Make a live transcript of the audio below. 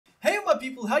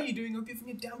people, how you doing? Hope you're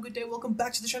having a damn good day. Welcome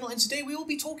back to the channel, and today we will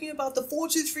be talking about the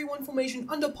 4-2-3-1 formation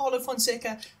under Paulo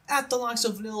Fonseca at the likes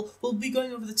of Lille. We'll be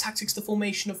going over the tactics, the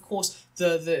formation, of course,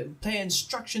 the player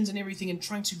instructions and everything, and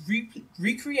trying to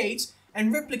recreate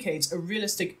and replicate a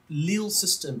realistic Lille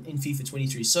system in FIFA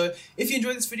 23. So if you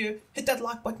enjoyed this video, hit that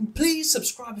like button. Please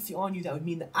subscribe if you are new. That would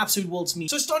mean the absolute world to me.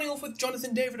 So starting off with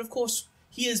Jonathan David, of course.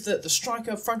 He is the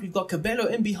striker up front. We've got Cabello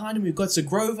in behind him. We've got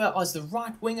Zagrova as the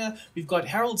right winger. We've got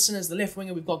Haraldson as the left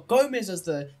winger. We've got Gomez as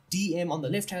the DM on the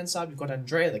left-hand side. We've got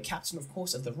Andrea, the captain, of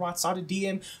course, at the right-sided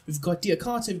DM. We've got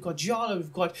Diakate. We've got Giallo.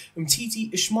 We've got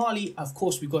Umtiti, Ismaili. Of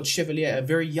course, we've got Chevalier, a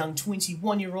very young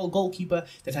 21-year-old goalkeeper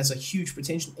that has a huge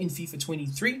potential in FIFA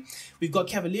 23. We've got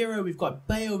Cavaliero. We've got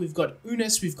Bayo. We've got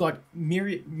Unis. We've got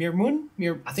Mirmun.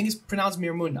 I think it's pronounced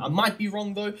Mirmun. I might be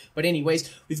wrong, though. But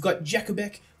anyways, we've got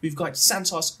Jakubek. We've got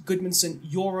Santos, Goodmanson,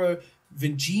 Yoro,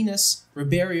 Vinginus,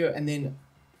 Ribeiro, and then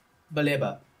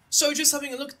Baleba. So just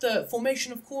having a look at the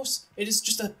formation, of course, it is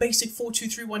just a basic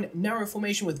 4-2-3-1 narrow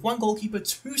formation with one goalkeeper,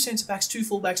 two centre-backs, two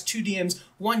full-backs, two DMs,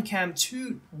 one cam,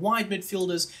 two wide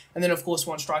midfielders, and then, of course,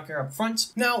 one striker up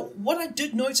front. Now, what I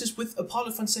did notice with a Paulo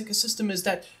Fonseca system is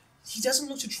that he doesn't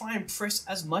look to try and press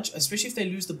as much, especially if they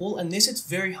lose the ball, unless it's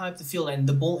very high up the field and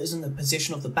the ball is in the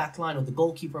possession of the back line or the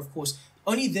goalkeeper, of course.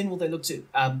 Only then will they look to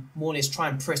more or less try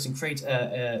and press and create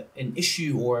an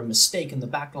issue or a mistake in the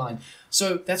back line.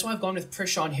 So that's why I've gone with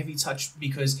pressure on heavy touch,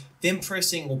 because them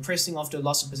pressing or pressing after a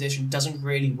loss of possession doesn't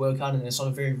really work out, and it's not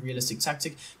a very realistic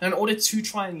tactic. Now, in order to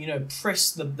try and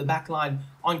press the back line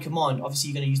on command,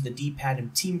 obviously you're going to use the D-pad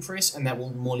and team press, and that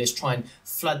will more or less try and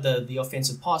flood the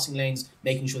offensive passing lanes,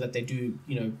 making sure that they do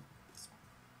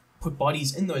put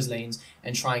bodies in those lanes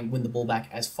and try and win the ball back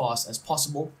as fast as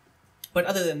possible. But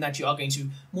other than that, you are going to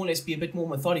more or less be a bit more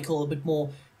methodical, a bit more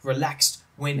relaxed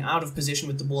when out of position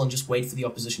with the ball and just wait for the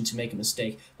opposition to make a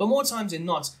mistake. But more times than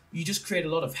not, you just create a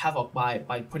lot of havoc by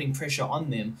putting pressure on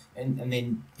them and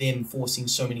then them forcing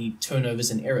so many turnovers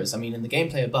and errors. I mean, in the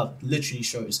gameplay above, it literally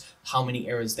shows how many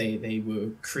errors they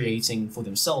were creating for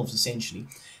themselves, essentially.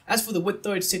 As for the width,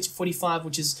 though, it's set to 45,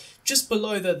 which is just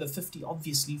below the 50,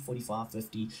 obviously 45,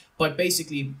 50. But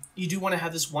basically, you do want to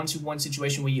have this 1-to-1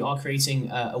 situation where you are creating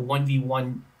a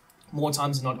 1v1 more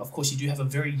times than not. Of course, you do have a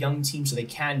very young team, so they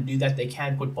can do that. They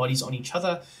can put bodies on each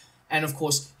other. And of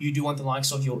course, you do want the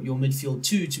likes of your midfield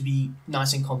too to be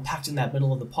nice and compact in that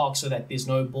middle of the park so that there's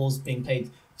no balls being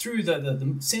played through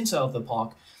the center of the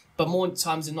park. But more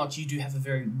times than not, you do have a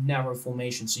very narrow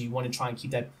formation, so you want to try and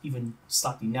keep that even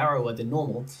slightly narrower than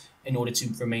normal in order to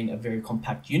remain a very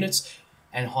compact unit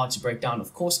and hard to break down,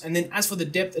 of course. And then as for the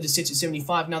depth, it is set to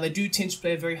 75. Now, they do tend to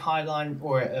play a very high line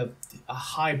or a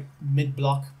high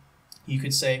mid-block, you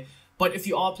could say. But if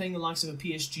you are playing the likes of a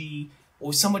PSG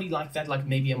or somebody like that, like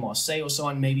maybe a Marseille or so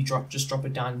on, maybe just drop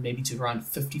it down maybe to around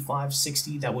 55,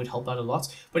 60, that would help out a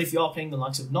lot. But if you are playing the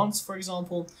likes of Nantes, for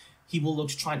example, he will look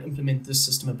to try and implement this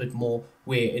system a bit more,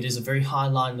 where it is a very high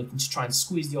line, looking to try and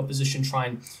squeeze the opposition, try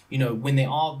and, when they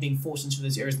are being forced into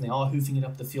those areas and they are hoofing it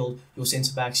up the field, your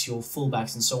centre-backs, your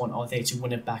full-backs and so on are there to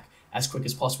win it back as quick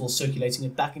as possible, circulating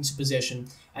it back into possession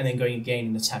and then going again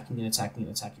and attacking and attacking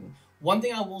and attacking. One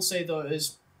thing I will say, though,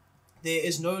 is there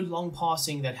is no long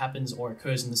passing that happens or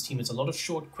occurs in this team. It's a lot of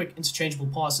short, quick, interchangeable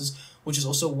passes, which is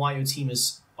also why your team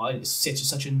is set to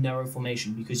such a narrow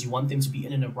formation, because you want them to be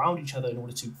in and around each other in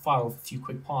order to fire off a few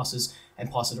quick passes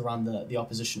and pass it around the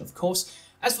opposition, of course.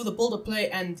 As for the build-up play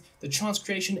and the chance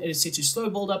creation, it is set to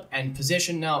slow build-up and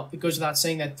possession. Now, it goes without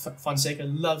saying that Fonseca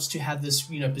loves to have this,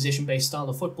 possession-based style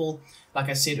of football. Like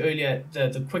I said earlier,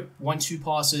 the quick 1-2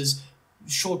 passes,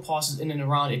 short passes in and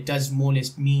around, it does more or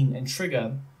less mean and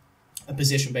trigger a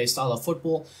possession-based style of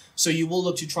football. So you will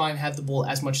look to try and have the ball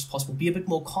as much as possible. Be a bit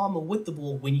more calmer with the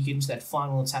ball when you get into that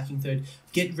final attacking third.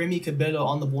 Get Remy Cabello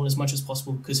on the ball as much as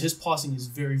possible, because his passing is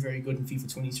very, very good in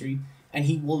FIFA 23, and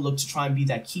he will look to try and be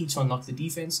that key to unlock the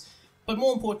defense. But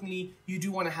more importantly, you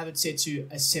do want to have it set to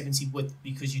a 70 width,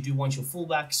 because you do want your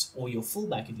fullbacks, or your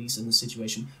fullback at least in this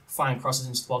situation, firing crosses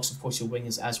into the box. Of course, your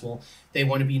wingers as well. They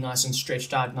want to be nice and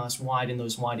stretched out, nice wide in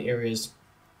those wide areas,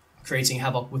 creating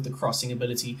havoc with the crossing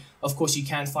ability. Of course, you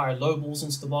can fire low balls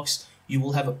into the box. You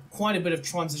will have quite a bit of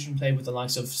transition play with the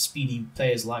likes of speedy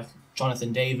players like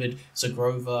Jonathan David,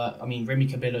 Zagrova. I mean, Remy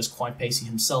Cabello is quite pacey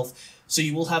himself. So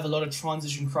you will have a lot of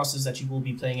transition crosses that you will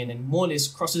be playing in, and more or less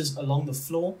crosses along the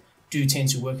floor do tend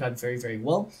to work out very, very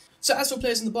well. So as for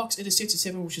players in the box, it is set to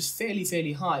 7, which is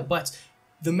fairly high, but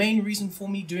the main reason for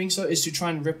me doing so is to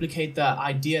try and replicate the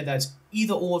idea that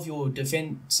either or of your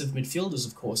defensive midfielders,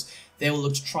 of course, they will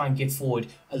look to try and get forward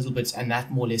a little bit, and that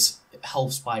more or less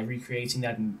helps by recreating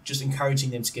that and just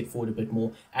encouraging them to get forward a bit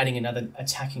more, adding another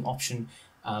attacking option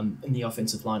in the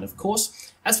offensive line, of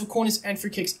course. As for corners and free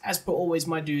kicks, as per always,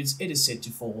 my dudes, it is set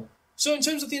to 4. So in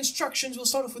terms of the instructions, we'll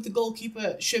start off with the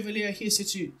goalkeeper, Chevalier. He is set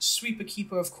to sweep a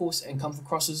keeper, of course, and come for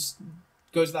crosses.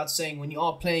 Goes without saying, when you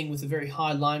are playing with a very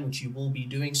high line, which you will be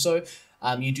doing so,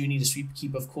 you do need a sweeper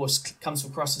keeper, of course, comes for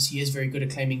crosses. He is very good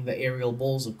at claiming the aerial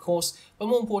balls, of course. But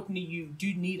more importantly, you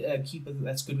do need a keeper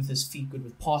that's good with his feet, good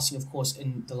with passing, of course,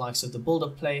 in the likes of the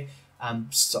build-up play,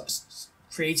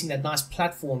 creating that nice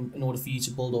platform in order for you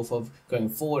to build off of going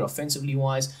forward,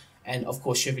 offensively-wise. And, of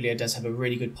course, Chevalier does have a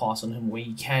really good pass on him where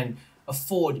he can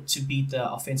afford to beat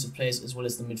the offensive players as well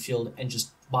as the midfield and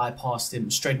just bypass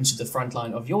them straight into the front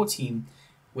line of your team,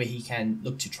 where he can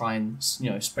look to try and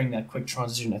spring that quick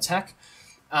transition attack.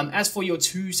 As for your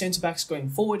 2 centre-backs going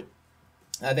forward,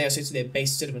 they are set to their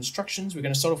base set of instructions. We're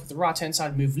going to start off with the right-hand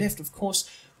side, move left, of course.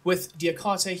 With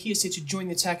Diakate, he is set to join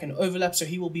the attack and overlap, so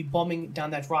he will be bombing down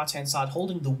that right-hand side,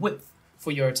 holding the width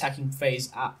for your attacking phase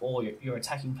or your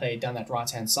attacking play down that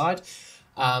right-hand side.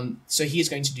 So he is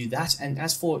going to do that. And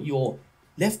as for your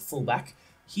left fullback,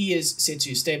 he is set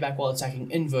to stay back while attacking,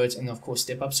 invert, and of course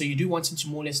step up. So you do want him to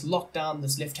more or less lock down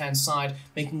this left-hand side,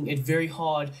 making it very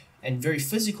hard and very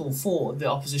physical for the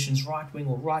opposition's right wing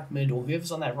or right mid or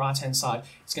whoever's on that right-hand side.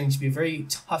 It's going to be a very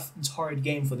tough and torrid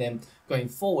game for them going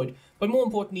forward. But more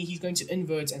importantly, he's going to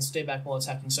invert and stay back while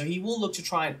attacking. So he will look to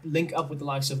try and link up with the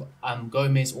likes of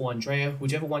Gomez or Andrea,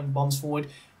 whichever one bombs forward.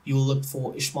 You will look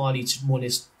for Ismaili to more or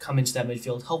less come into that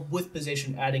midfield, help with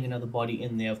possession, adding another body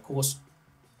in there, of course.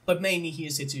 But mainly he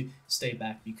is set to stay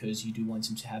back because you do want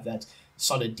him to have that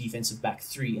solid defensive back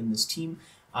 3 in this team,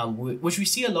 which we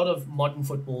see a lot of modern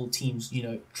football teams,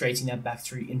 creating that back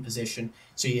 3 in possession.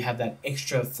 So you have that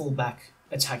extra full-back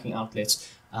attacking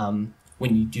outlets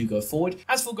when you do go forward.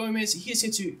 As for Gomez, he is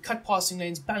set to cut passing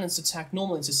lanes, balanced attack,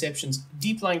 normal interceptions,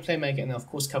 deep lying playmaker, and of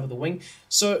course cover the wing.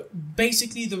 So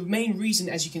basically the main reason,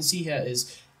 as you can see here,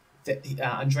 is that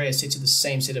Andrea is set to the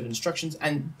same set of instructions,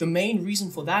 and the main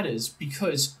reason for that is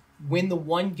because when the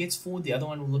one gets forward, the other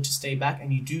one will look to stay back,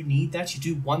 and you do need that. You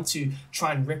do want to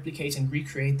try and replicate and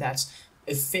recreate that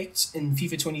effect in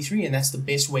FIFA 23, and that's the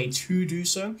best way to do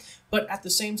so. But at the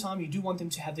same time, you do want them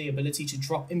to have the ability to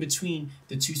drop in between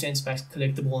the 2 centre-backs,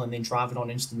 collect the ball, and then drive it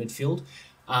on into the midfield.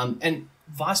 And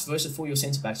vice versa for your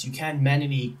centre-backs. You can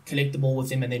manually collect the ball with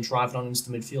them and then drive it on into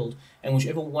the midfield. And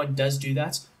whichever one does do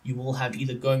that, you will have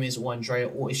either Gomez or Andrea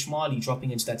or Ismaili dropping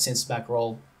into that centre-back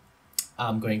role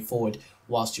going forward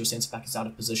whilst your centre-back is out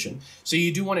of position. So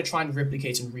you do want to try and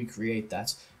replicate and recreate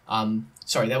that.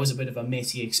 Sorry, that was a bit of a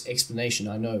messy explanation,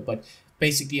 I know, but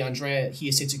basically Andrea, he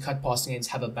is set to cut passing lanes,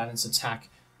 have a balanced attack,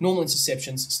 normal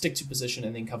interceptions, stick to position,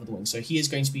 and then cover the wing. So he is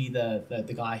going to be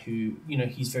the guy who,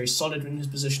 he's very solid in his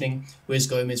positioning, whereas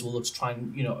Gomez will look to try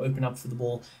and, open up for the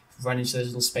ball, run into those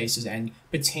little spaces, and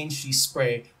potentially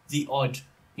spray the odd,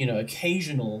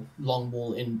 occasional long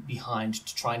ball in behind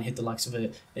to try and hit the likes of a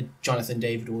Jonathan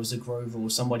David or a Zagrova or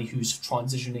somebody who's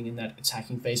transitioning in that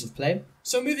attacking phase of play.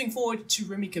 So moving forward to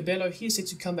Remy Cabello, he is set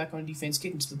to come back on defense,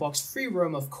 get into the box, free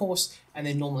roam of course, and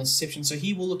then normal interception. So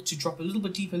he will look to drop a little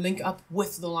bit deeper, link up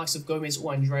with the likes of Gomez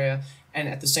or Andrea, and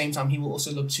at the same time he will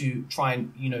also look to try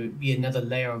and be another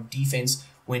layer of defense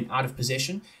when out of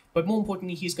possession. But more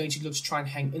importantly, he's going to look to try and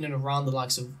hang in and around the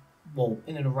likes of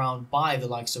by the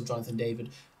likes of Jonathan David,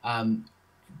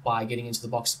 by getting into the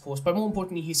box, of course. But more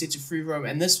importantly, he's set to free roam,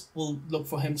 and this will look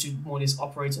for him to more or less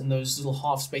operate in those little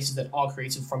half spaces that are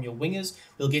created from your wingers.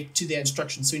 We'll get to their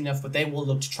instructions soon enough, but they will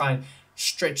look to try and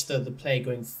stretch the play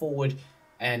going forward,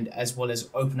 and as well as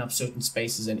open up certain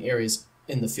spaces and areas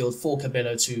in the field for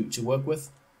Cabello to work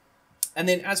with. And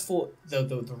then as for the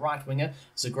right winger,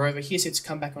 Zagrova, he is set to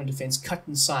come back on defense, cut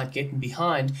inside, get in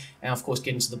behind, and of course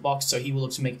get into the box. So he will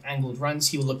look to make angled runs.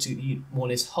 He will look to more or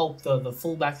less help the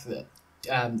fullback,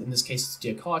 in this case it's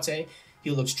Diakate.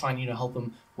 He'll look to try and help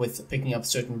him with picking up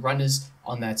certain runners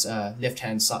on that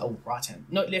left-hand side, or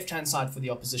left-hand side for the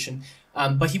opposition.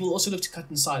 But he will also look to cut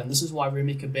inside, and this is why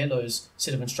Remy Cabello's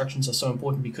set of instructions are so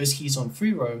important, because he's on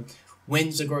free roam. When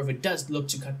Zagrova does look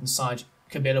to cut inside,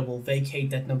 Cabello will vacate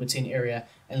that number 10 area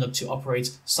and look to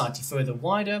operate slightly further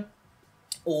wider,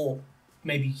 or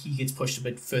maybe he gets pushed a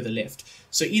bit further left.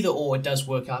 So either or, it does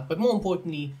work out. But more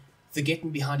importantly, the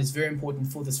getting behind is very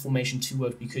important for this formation to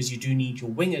work, because you do need your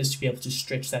wingers to be able to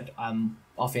stretch that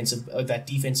that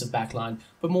defensive back line,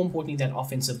 but more importantly, that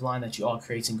offensive line that you are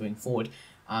creating going forward,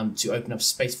 to open up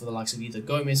space for the likes of either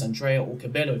Gomez, Andrea, or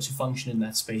Cabello to function in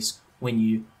that space when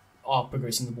you are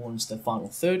progressing the ball into the final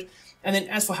third. And then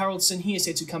as for Haraldson, he is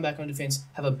set to come back on defense,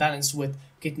 have a balanced width,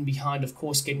 getting behind, of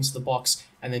course, getting to the box,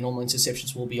 and then normal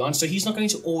interceptions will be on. So he's not going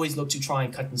to always look to try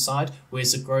and cut inside,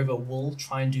 whereas Zagrova will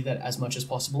try and do that as much as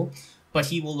possible. but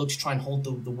he will look to try and hold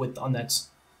the width on that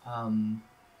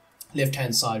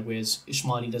left-hand side, whereas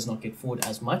Ismaili does not get forward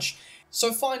as much.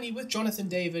 So finally, with Jonathan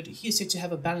David, he is said to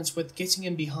have a balance with getting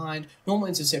in behind, normal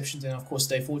interceptions, and of course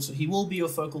stay forward. So he will be your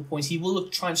focal point. He will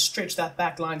look to try and stretch that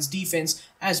back line's defense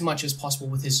as much as possible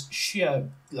with his sheer,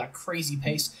 like, crazy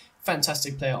pace.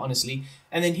 Fantastic player, honestly.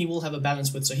 And then he will have a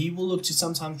balance with, so he will look to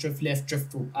sometimes drift left,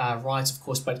 drift right, of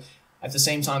course, but at the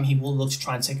same time, he will look to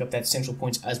try and take up that central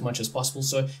point as much as possible.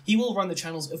 So he will run the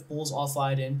channels if balls are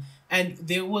fired in. And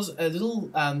there was a little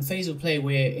phase of play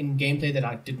where in gameplay that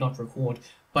I did not record,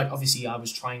 but obviously I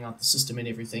was trying out the system and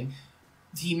everything.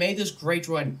 He made this great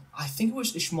run. I think it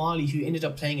was Ismaili who ended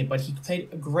up playing it, but he played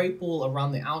a great ball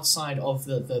around the outside of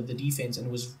the defense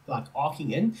and was like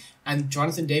arcing in. And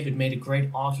Jonathan David made a great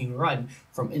arcing run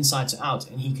from inside to out,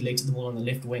 and he collected the ball on the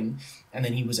left wing, and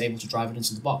then he was able to drive it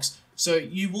into the box. So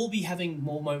you will be having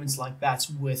more moments like that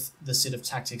with the set of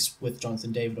tactics with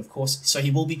Jonathan David, of course. So he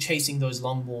will be chasing those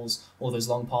long balls or those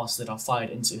long passes that are fired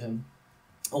into him,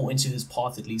 or into his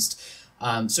path at least.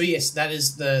 So yes, that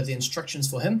is the instructions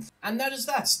for him. And that is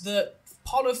that. The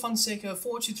Paulo Fonseca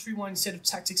 4-2-3-1 set of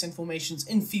tactics and formations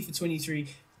in FIFA 23.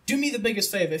 Do me the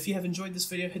biggest favor, if you have enjoyed this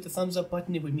video, hit the thumbs up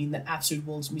button. It would mean the absolute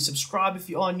world to me. Subscribe if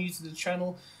you are new to the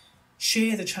channel.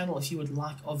 Share the channel if you would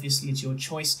like. Obviously, it's your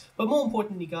choice. But more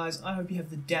importantly, guys, I hope you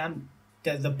have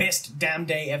the best damn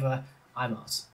day ever. I'm out.